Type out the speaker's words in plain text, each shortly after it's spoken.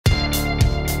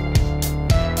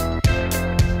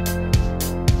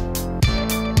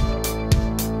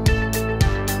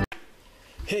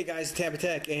Hey guys, Tampa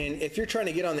Tech, and if you're trying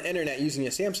to get on the internet using a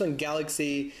Samsung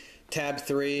Galaxy Tab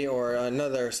 3 or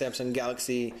another Samsung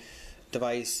Galaxy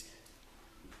device,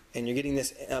 and you're getting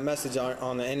this message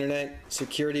on the internet,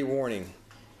 security warning.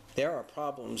 There are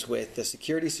problems with the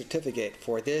security certificate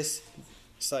for this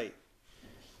site.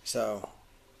 So,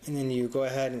 and then you go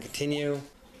ahead and continue.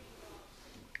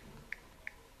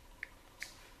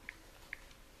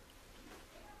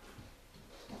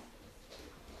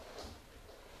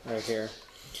 Right here.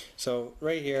 So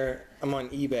right here I'm on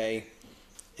eBay,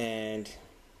 and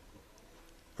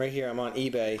right here I'm on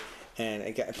eBay, and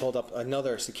I pulled up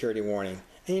another security warning.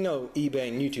 And you know eBay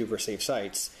and YouTube are safe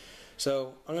sites,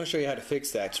 so I'm going to show you how to fix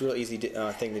that. It's a real easy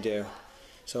thing to do.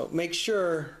 So make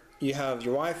sure you have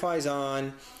your Wi-Fi's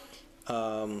on,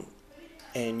 and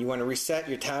you want to reset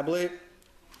your tablet,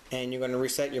 and you're going to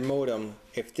reset your modem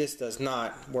if this does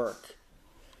not work.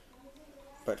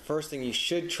 But first thing you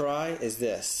should try is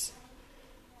this.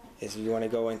 You want to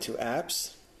go into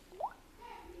apps,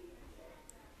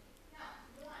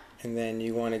 and then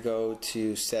you want to go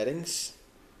to settings,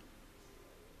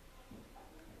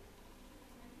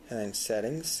 and then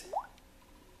settings,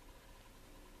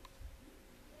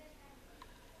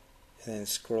 and then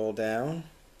scroll down,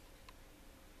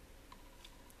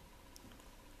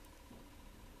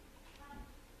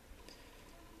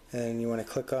 and you want to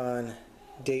click on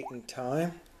date and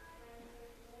time,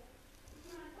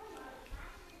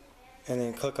 and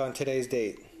then click on today's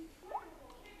date.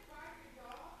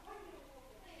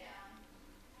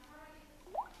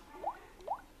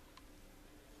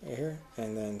 Right here,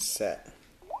 and then set.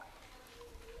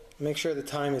 Make sure the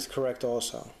time is correct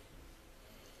also.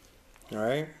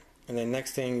 Alright, and then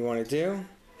next thing you want to do,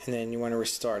 and then you want to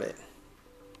restart it.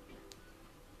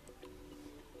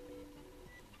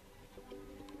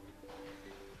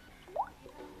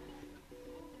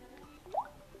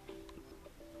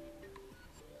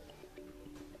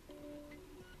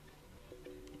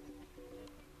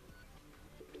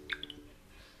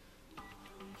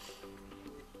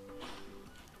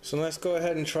 So let's go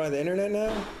ahead and try the internet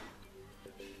now.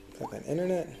 Click on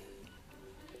internet.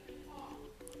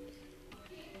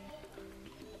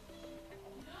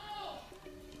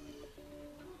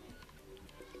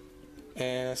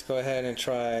 And let's go ahead and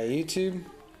try YouTube.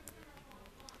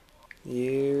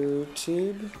 YouTube.com.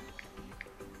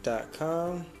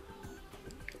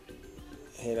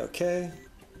 Hit OK.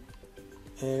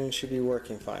 And it should be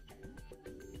working fine.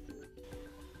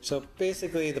 So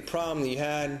basically the problem that you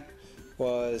had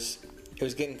was it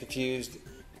was getting confused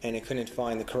and it couldn't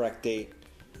find the correct date.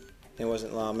 It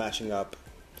wasn't matching up.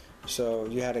 So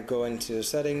you had to go into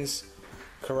settings,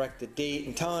 correct the date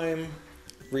and time,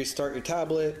 restart your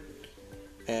tablet,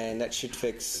 and that should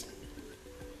fix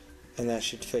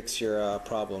your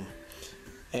problem.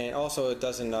 And also it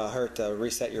doesn't hurt to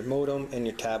reset your modem and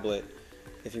your tablet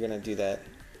if you're gonna do that.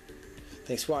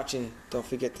 Thanks for watching. Don't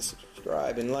forget to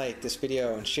subscribe and like this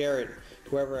video and share it,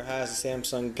 whoever has a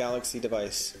Samsung Galaxy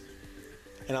device.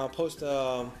 And I'll post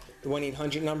the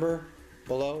 1-800 number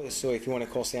below, so if you want to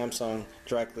call Samsung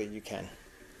directly, you can.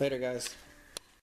 Later guys.